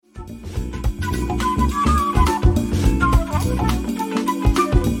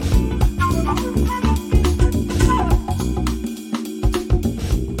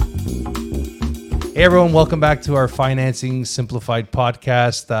Hey everyone, welcome back to our Financing Simplified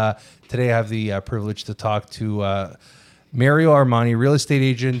podcast. Today I have the privilege to talk to Mario Armani, real estate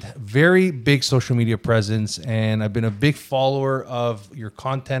agent, very big social media presence, and I've been a big follower of your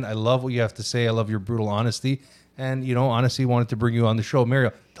content. I love what you have to say. I love your brutal honesty, and honestly wanted to bring you on the show.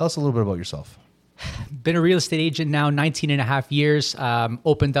 Mario, tell us a little bit about yourself. Been a real estate agent now 19 and a half years,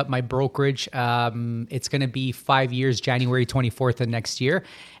 opened up my brokerage. It's going to be 5 years, January 24th of next year.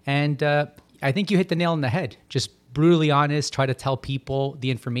 And I think you hit the nail on the head. Just brutally honest, try to tell people the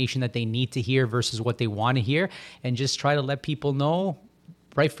information that they need to hear versus what they want to hear, and just try to let people know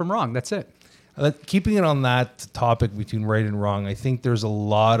right from wrong. That's it. Keeping it on that topic between right and wrong, I think there's a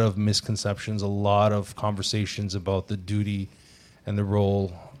lot of misconceptions, a lot of conversations about the duty and the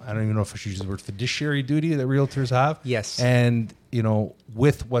role. I don't even know if I should use the word fiduciary duty that realtors have. Yes. And,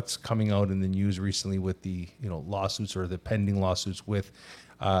 with what's coming out in the news recently with the, lawsuits or the pending lawsuits with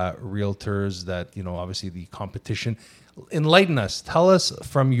realtors that, obviously the competition. Enlighten us. Tell us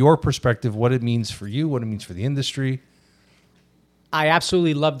from your perspective what it means for you, what it means for the industry. I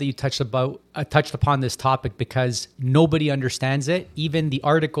absolutely love that you touched upon this topic because nobody understands it. Even the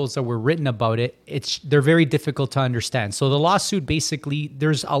articles that were written about it, they're very difficult to understand. So the lawsuit, basically,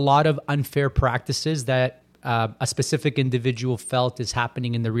 there's a lot of unfair practices that a specific individual felt is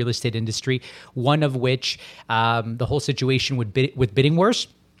happening in the real estate industry. One of which, the whole situation with bidding wars.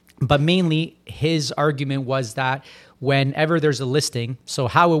 But mainly, his argument was that whenever there's a listing, so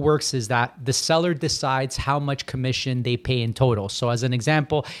how it works is that the seller decides how much commission they pay in total. So as an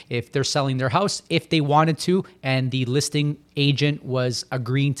example, if they're selling their house, if they wanted to, and the listing agent was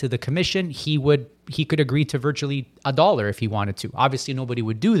agreeing to the commission, he could agree to virtually $1 if he wanted to. Obviously, nobody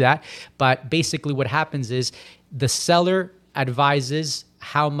would do that. But basically what happens is the seller advises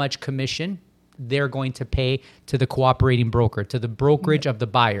how much commission they're going to pay to the cooperating broker, to the brokerage of the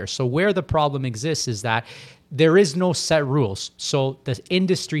buyer. So where the problem exists is that there is no set rules. So the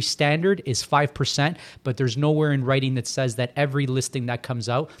industry standard is 5%, but there's nowhere in writing that says that every listing that comes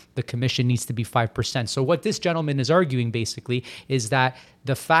out, the commission needs to be 5%. So what this gentleman is arguing basically is that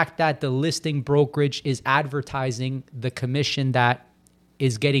the fact that the listing brokerage is advertising the commission that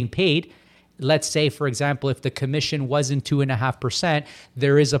is getting paid, let's say, for example, if the commission wasn't 2.5%,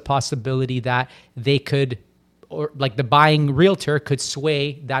 there is a possibility that they could, or like the buying realtor could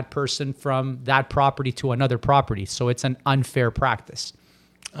sway that person from that property to another property. So it's an unfair practice.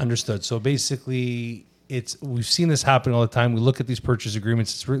 Understood. So basically, we've seen this happen all the time. We look at these purchase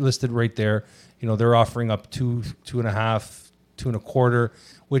agreements. It's listed right there. They're offering up 2.5, 2.25,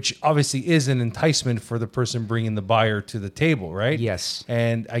 which obviously is an enticement for the person bringing the buyer to the table, right? Yes.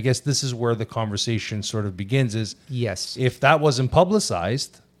 And I guess this is where the conversation sort of begins is, yes, if that wasn't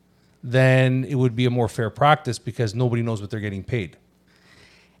publicized, then it would be a more fair practice because nobody knows what they're getting paid.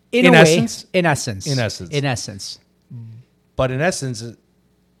 In essence. But in essence,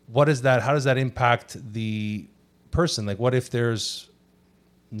 what is that? How does that impact the person? Like, what if there's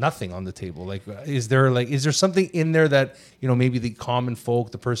nothing on the table? Like, is there something in there that, maybe the common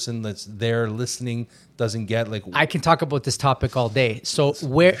folk, the person that's there listening doesn't get? Like, I can talk about this topic all day. So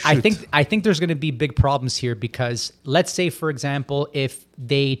I think there's going to be big problems here because let's say, for example, if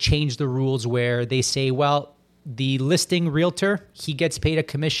they change the rules where they say, well, the listing realtor, he gets paid a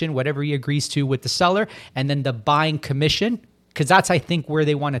commission, whatever he agrees to with the seller, and then the buying commission, because that's, I think, where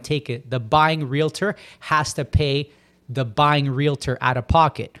they want to take it. The buying realtor has to pay the buying realtor out of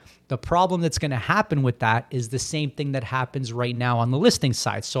pocket. The problem that's going to happen with that is the same thing that happens right now on the listing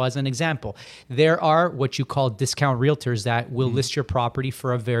side. So as an example, there are what you call discount realtors that will list your property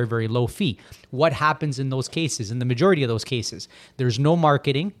for a very, very low fee. What happens in those cases? In the majority of those cases, there's no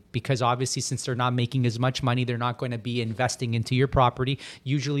marketing because obviously since they're not making as much money, they're not going to be investing into your property.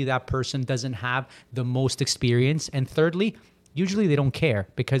 Usually that person doesn't have the most experience. And thirdly, usually they don't care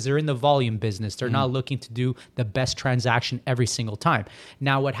because they're in the volume business. They're not looking to do the best transaction every single time.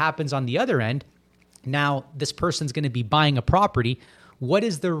 Now, what happens on the other end, now this person's going to be buying a property. What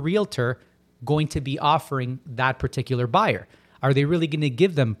is the realtor going to be offering that particular buyer? Are they really going to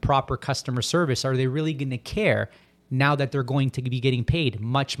give them proper customer service? Are they really going to care now that they're going to be getting paid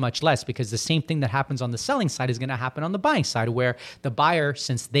much, much less? Because the same thing that happens on the selling side is going to happen on the buying side, where the buyer,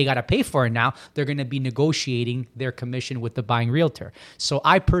 since they got to pay for it now, they're going to be negotiating their commission with the buying realtor. So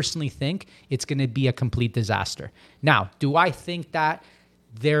I personally think it's going to be a complete disaster. Now, do I think that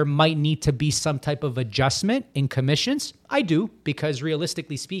there might need to be some type of adjustment in commissions? I do, because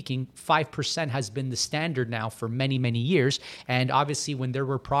realistically speaking, 5% has been the standard now for many, many years. And obviously when there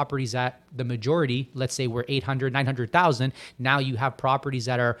were properties at the majority, let's say were 800, 900,000, now you have properties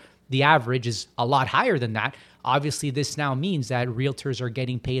that are, the average is a lot higher than that. Obviously, this now means that realtors are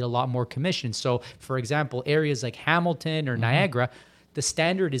getting paid a lot more commission. So, for example, areas like Hamilton or Niagara, the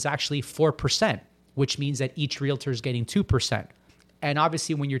standard is actually 4%, which means that each realtor is getting 2%. And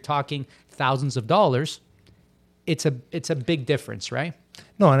obviously, when you're talking thousands of dollars, it's a big difference, right?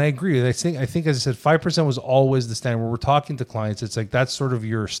 No, and I agree. I think, as I said, 5% was always the standard. When we're talking to clients, it's like that's sort of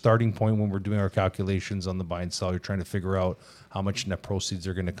your starting point when we're doing our calculations on the buy and sell. You're trying to figure out how much net proceeds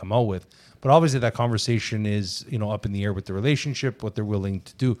they're going to come out with. But obviously, that conversation is up in the air with the relationship, what they're willing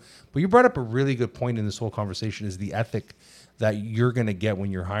to do. But you brought up a really good point in this whole conversation: is the ethic that you're going to get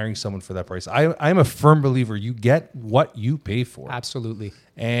when you're hiring someone for that price. I'm a firm believer you get what you pay for. Absolutely.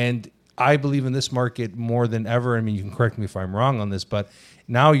 And I believe in this market more than ever. I mean, you can correct me if I'm wrong on this, but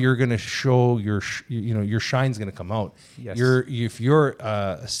now you're going to show your shine's going to come out. Yes. If you're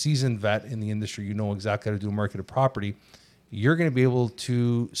a seasoned vet in the industry, you know exactly how to do a marketed property. You're going to be able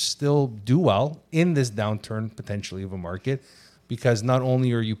to still do well in this downturn potentially of a market, because not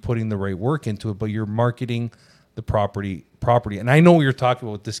only are you putting the right work into it, but you're marketing the property. And I know you're talking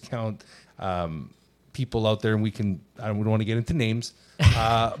about discount people out there, and we don't want to get into names,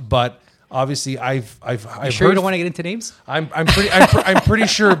 but obviously I've sure you don't want to get into names? I'm pretty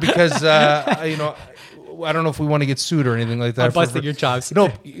sure, because I don't know if we want to get sued or anything like that. I'm busting your chops. No,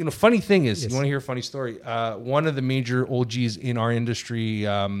 funny thing is, Yes. You want to hear a funny story? One of the major OGs in our industry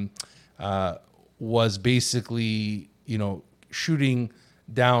was basically, shooting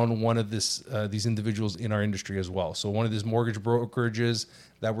down one of these individuals in our industry as well. So one of these mortgage brokerages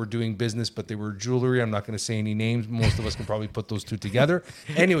that were doing business, but they were jewelry. I'm not going to say any names. Most of us can probably put those two together.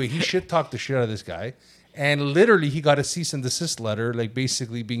 Anyway, he shit-talked the shit out of this guy. And literally, he got a cease and desist letter, like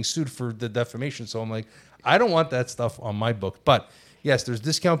basically being sued for the defamation. So I'm like, I don't want that stuff on my book. But yes, there's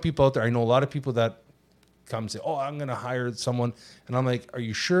discount people out there. I know a lot of people that come and say, "Oh, I'm going to hire someone," and I'm like, "Are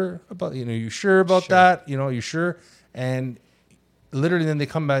you sure about that? Are you sure?" And literally, then they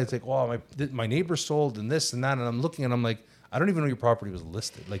come back. It's like, "Wow, my neighbor sold and this and that," and I'm looking and I'm like, I don't even know your property was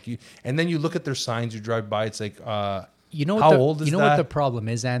listed. And then you look at their signs, you drive by. It's like, how old is that? What the problem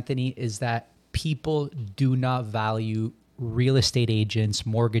is, Anthony, is that people do not value real estate agents,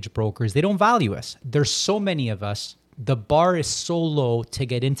 mortgage brokers. They don't value us. There's so many of us. The bar is so low to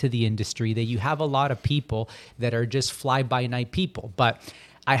get into the industry that you have a lot of people that are just fly-by-night people. But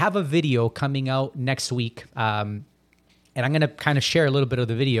I have a video coming out next week, and I'm going to kind of share a little bit of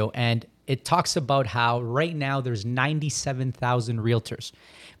the video. And it talks about how right now there's 97,000 realtors.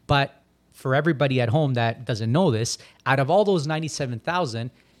 But for everybody at home that doesn't know this, out of all those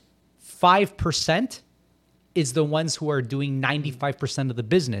 97,000, 5% is the ones who are doing 95% of the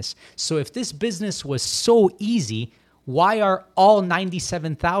business. So if this business was so easy, why are all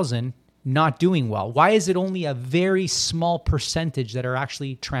 97,000 not doing well? Why is it only a very small percentage that are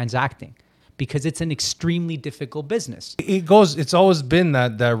actually transacting? Because it's an extremely difficult business. It's always been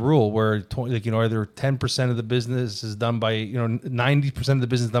that rule where either 10% of the business is done by 90% of the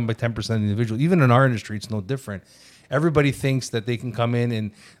business is done by 10% of the individual. Even in our industry, it's no different. Everybody thinks that they can come in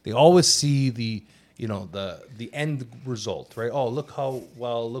and they always see the end result, right? Oh,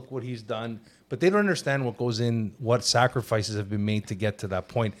 look what he's done. But they don't understand what goes in, what sacrifices have been made to get to that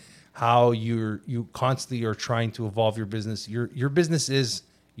point. How you constantly are trying to evolve your business. Your business is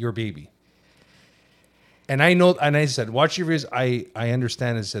your baby. And I know, and I said, watch your videos. I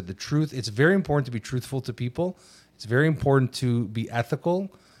understand. I said the truth. It's very important to be truthful to people. It's very important to be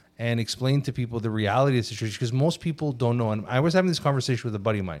ethical and explain to people the reality of the situation, because most people don't know. And I was having this conversation with a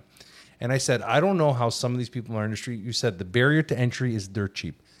buddy of mine, and I said, I don't know how some of these people in our industry. You said the barrier to entry is dirt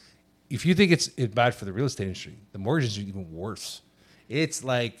cheap. If you think it's bad for the real estate industry, the mortgage industry is even worse. It's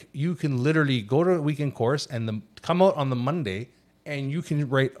like you can literally go to a weekend course and come out on the Monday, and you can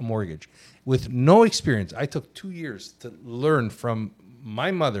write a mortgage with no experience. I took 2 years to learn from my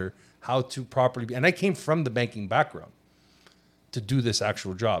mother how to properly, and I came from the banking background to do this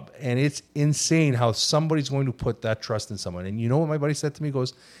actual job. And it's insane how somebody's going to put that trust in someone. And you know what my buddy said to me? He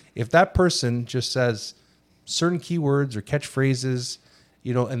goes, if that person just says certain keywords or catchphrases,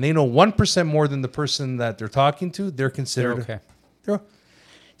 and they know 1% more than the person that they're talking to, they're considered okay.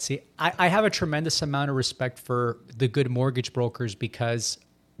 See, I have a tremendous amount of respect for the good mortgage brokers, because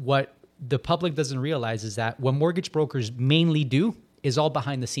what the public doesn't realize is that what mortgage brokers mainly do is all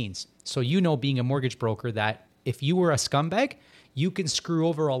behind the scenes. So being a mortgage broker, that if you were a scumbag, you can screw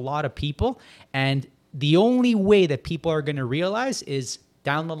over a lot of people. And the only way that people are going to realize is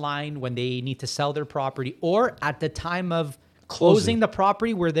down the line when they need to sell their property, or at the time of closing the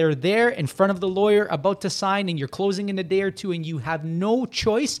property, where they're there in front of the lawyer about to sign, and you're closing in a day or two, and you have no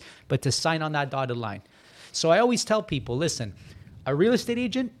choice but to sign on that dotted line. So I always tell people, listen, A real estate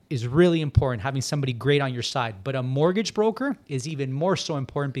agent is really important, having somebody great on your side. But a mortgage broker is even more so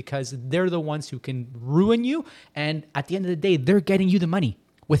important because they're the ones who can ruin you. And at the end of the day, they're getting you the money.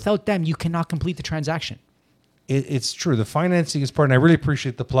 Without them, you cannot complete the transaction. It's true. The financing is part, and I really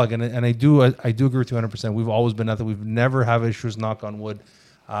appreciate the plug. And I do agree with you 100%. We've always been nothing. We've never have issues, knock on wood,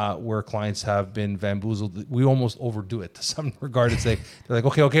 where clients have been bamboozled. We almost overdo it to some regard. It's like, they're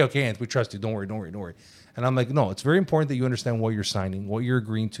like, okay, Ant, we trust you. Don't worry. And I'm like, no, it's very important that you understand what you're signing, what you're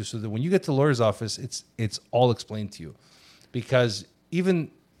agreeing to, so that when you get to the lawyer's office, it's all explained to you. Because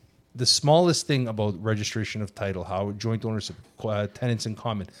even the smallest thing about registration of title, how joint ownership, tenants in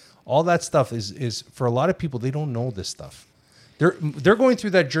common, all that stuff is for a lot of people, they don't know this stuff. They're going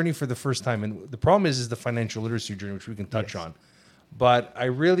through that journey for the first time. And the problem is the financial literacy journey, which we can touch on. But I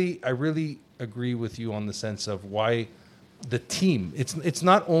really agree with you on the sense of why the team, it's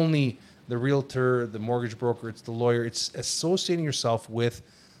not only the realtor, the mortgage broker, it's the lawyer, it's associating yourself with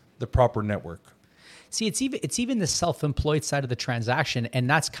the proper network. See, it's even the self-employed side of the transaction, and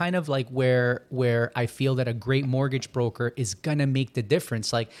that's kind of like where I feel that a great mortgage broker is gonna make the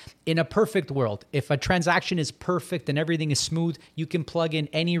difference. Like in a perfect world, if a transaction is perfect and everything is smooth, you can plug in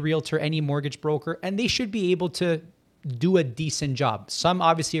any realtor, any mortgage broker, and they should be able to do a decent job. Some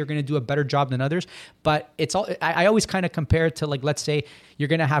obviously are going to do a better job than others, but it's all, I always kind of compare it to, like, let's say you're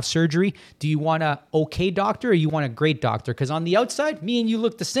going to have surgery. Do you want a okay doctor or you want a great doctor? Because on the outside, me and you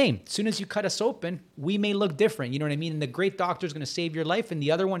look the same. As soon as you cut us open, we may look different. You know what I mean? And the great doctor is going to save your life, and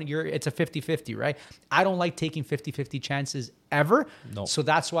the other one, it's a 50-50, right? I don't like taking 50-50 chances ever. No. So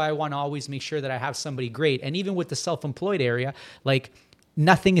that's why I want to always make sure that I have somebody great. And even with the self-employed area, like,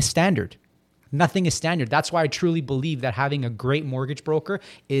 nothing is standard. Nothing is standard. That's why I truly believe that having a great mortgage broker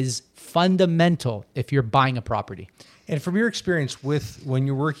is fundamental if you're buying a property. And from your experience with when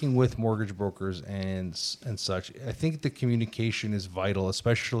you're working with mortgage brokers and such, I think the communication is vital,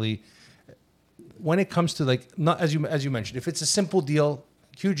 especially when it comes to, like, not as you mentioned, if it's a simple deal,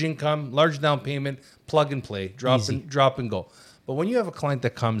 huge income, large down payment, plug and play, drop and go. But when you have a client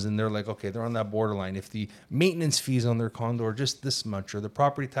that comes and they're like, okay, they're on that borderline, if the maintenance fees on their condo are just this much, or the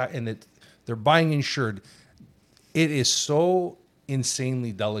property tax, and they're buying insured, it is so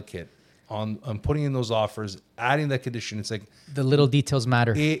insanely delicate on putting in those offers, adding that condition. It's like the little details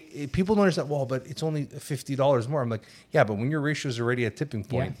matter. People don't understand, well, but it's only $50 more. I'm like, yeah, but when your ratio is already at tipping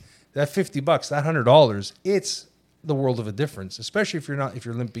point, that $50, that $100, it's the world of a difference, especially if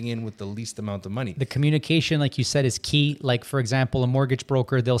you're limping in with the least amount of money. The communication, like you said, is key. Like, for example, a mortgage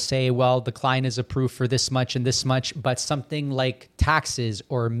broker, they'll say, well, the client is approved for this much and this much, but something like taxes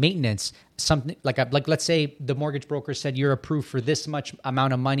or maintenance, something like let's say the mortgage broker said you're approved for this much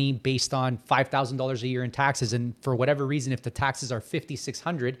amount of money based on $5,000 a year in taxes. And for whatever reason, if the taxes are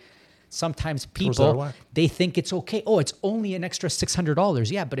 $5,600, sometimes people, they think it's okay. Oh, it's only an extra $600.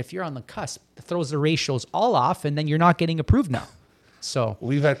 Yeah, but if you're on the cusp, it throws the ratios all off, and then you're not getting approved now. So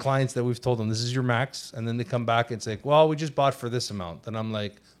we've had clients that we've told them this is your max, and then they come back and say, well, we just bought for this amount. And I'm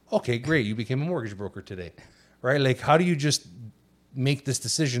like, okay, great. You became a mortgage broker today, right? Like, how do you just make this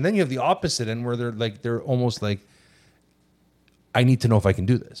decision? Then you have the opposite end where they're almost like, I need to know if I can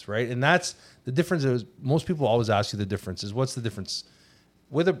do this, right? And that's the difference. Is most people always ask you the difference is, what's the difference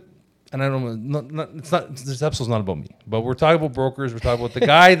with a, and I don't know, this episode's not about me, but we're talking about brokers. We're talking about the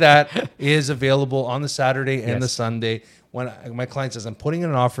guy that is available on the Saturday and the Sunday. When my client says, I'm putting in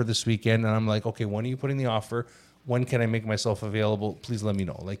an offer this weekend, and I'm like, okay, when are you putting the offer? When can I make myself available? Please let me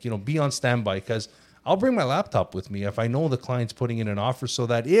know. Like, be on standby, because I'll bring my laptop with me if I know the client's putting in an offer, so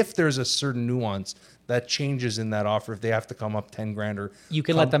that if there's a certain nuance that changes in that offer, if they have to come up 10 grand, or you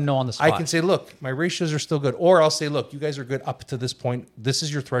can let them know on the spot. I can say, look, my ratios are still good. Or I'll say, look, you guys are good up to this point. This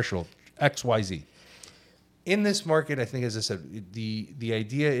is your threshold, X, Y, Z. In this market, I think, as I said, the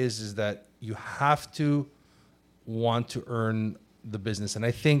idea is that you have to want to earn the business. And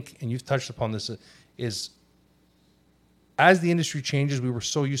I think, and you've touched upon this, is as the industry changes, we were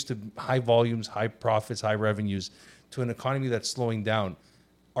so used to high volumes, high profits, high revenues, to an economy that's slowing down.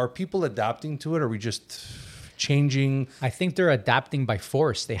 Are people adapting to it? Or are we just changing? I think they're adapting by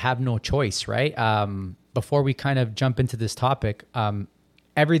force. They have no choice, right? Before we kind of jump into this topic,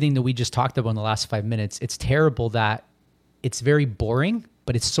 everything that we just talked about in the last 5 minutes, it's terrible that it's very boring,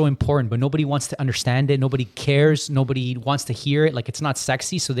 but it's so important. But nobody wants to understand it. Nobody cares. Nobody wants to hear it. Like, it's not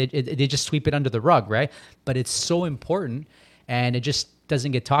sexy, so they just sweep it under the rug, right? But it's so important, and it just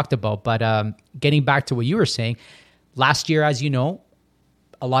doesn't get talked about. But getting back to what you were saying, last year, as you know,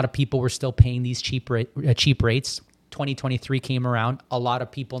 a lot of people were still paying these cheap rates. 2023 came around. A lot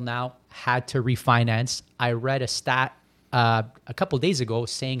of people now had to refinance. I read a stat a couple of days ago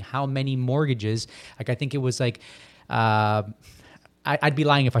saying how many mortgages, like, I think it was like, I'd be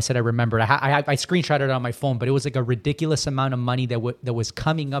lying if I said I remembered. I screenshotted it on my phone, but it was like a ridiculous amount of money that was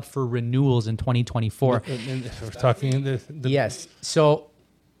coming up for renewals in 2024. We're talking yes. So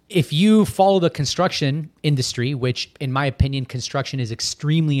if you follow the construction industry, which in my opinion, construction is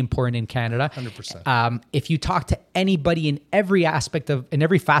extremely important in Canada. 100%. If you talk to anybody in every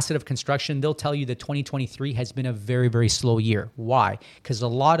facet of construction, they'll tell you that 2023 has been a very, very slow year. Why? Because a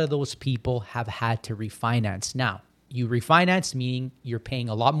lot of those people have had to refinance. Now, you refinance, meaning you're paying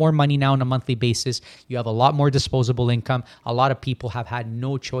a lot more money now on a monthly basis. You have a lot more disposable income. A lot of people have had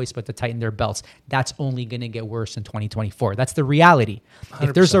no choice but to tighten their belts. That's only going to get worse in 2024. That's the reality. 100%.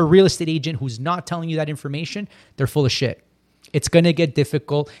 If there's a real estate agent who's not telling you that information, they're full of shit. It's going to get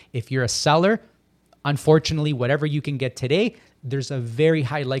difficult. If you're a seller, unfortunately, whatever you can get today, there's a very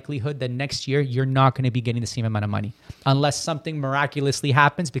high likelihood that next year you're not going to be getting the same amount of money unless something miraculously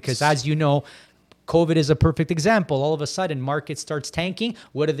happens, because as you know, COVID is a perfect example. All of a sudden, market starts tanking.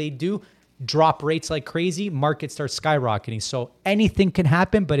 What do? Drop rates like crazy. Market starts skyrocketing. So anything can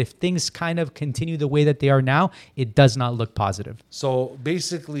happen, but if things kind of continue the way that they are now, it does not look positive. So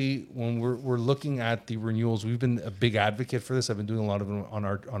basically, when we're looking at the renewals, we've been a big advocate for this. I've been doing a lot of them on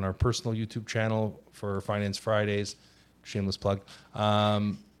our personal YouTube channel for Finance Fridays. Shameless plug.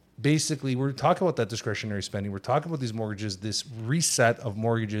 Basically, we're talking about that discretionary spending. We're talking about these mortgages, this reset of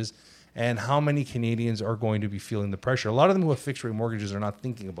mortgages, and how many Canadians are going to be feeling the pressure. A lot of them who have fixed rate mortgages are not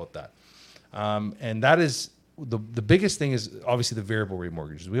thinking about that. And that is the biggest thing is obviously the variable rate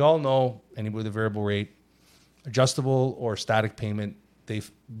mortgages. We all know anybody with a variable rate, adjustable or static payment, they're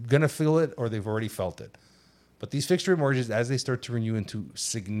going to feel it or they've already felt it. But these fixed rate mortgages, as they start to renew into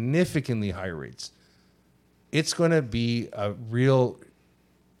significantly higher rates, it's going to be a real,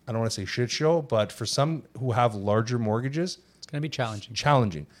 I don't want to say shit show, but for some who have larger mortgages, it's going to be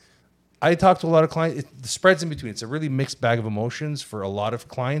challenging. I talk to a lot of clients. The spread's in between. It's a really mixed bag of emotions for a lot of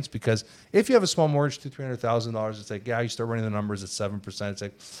clients, because if you have a small mortgage, $200,000-$300,000, it's like, yeah, you start running the numbers at 7%. It's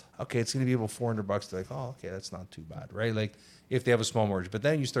like, okay, it's going to be about $400. They're like, oh, okay, that's not too bad, right? Like if they have a small mortgage. But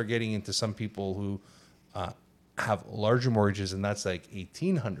then you start getting into some people who have larger mortgages, and that's like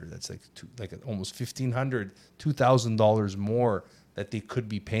 $1,800. That's like almost $1,500, $2,000 more that they could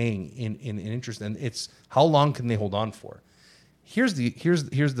be paying in interest. And it's how long can they hold on for? Here's the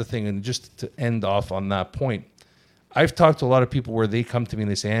thing, and just to end off on that point, I've talked to a lot of people where they come to me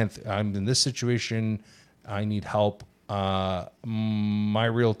and they say, Anth, I'm in this situation, I need help. My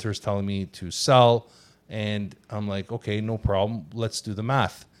realtor's telling me to sell, and I'm like, okay, no problem. Let's do the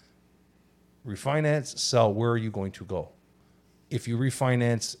math. Refinance, sell, where are you going to go? If you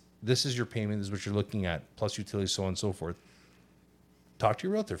refinance, this is your payment, this is what you're looking at, plus utilities, so on and so forth. Talk to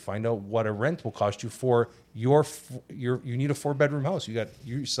your realtor. Find out what a rent will cost you for you need a 4-bedroom house. You got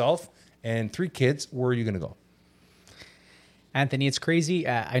yourself and 3 kids. Where are you going to go? Anthony, it's crazy.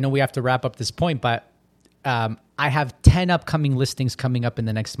 I know we have to wrap up this point, but I have 10 upcoming listings coming up in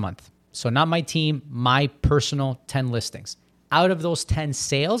the next month. So not my team, my personal 10 listings. Out of those 10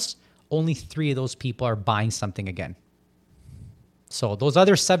 sales, only 3 of those people are buying something again. So those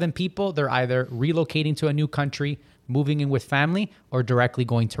other 7 people, they're either relocating to a new country, moving in with family, or directly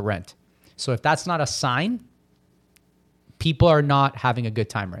going to rent. So if that's not a sign, people are not having a good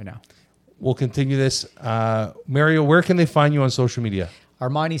time right now. We'll continue this. Mario, where can they find you on social media?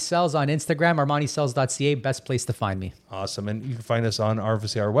 Armani Sells on Instagram, armanisells.ca, best place to find me. Awesome. And you can find us on our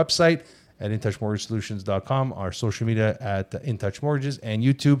website at intouchmortgagesolutions.com, our social media at InTouch Mortgages, and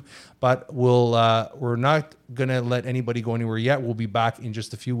YouTube. But we're not going to let anybody go anywhere yet. We'll be back in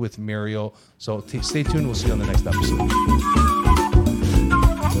just a few with Mario. So stay tuned. We'll see you on the next episode.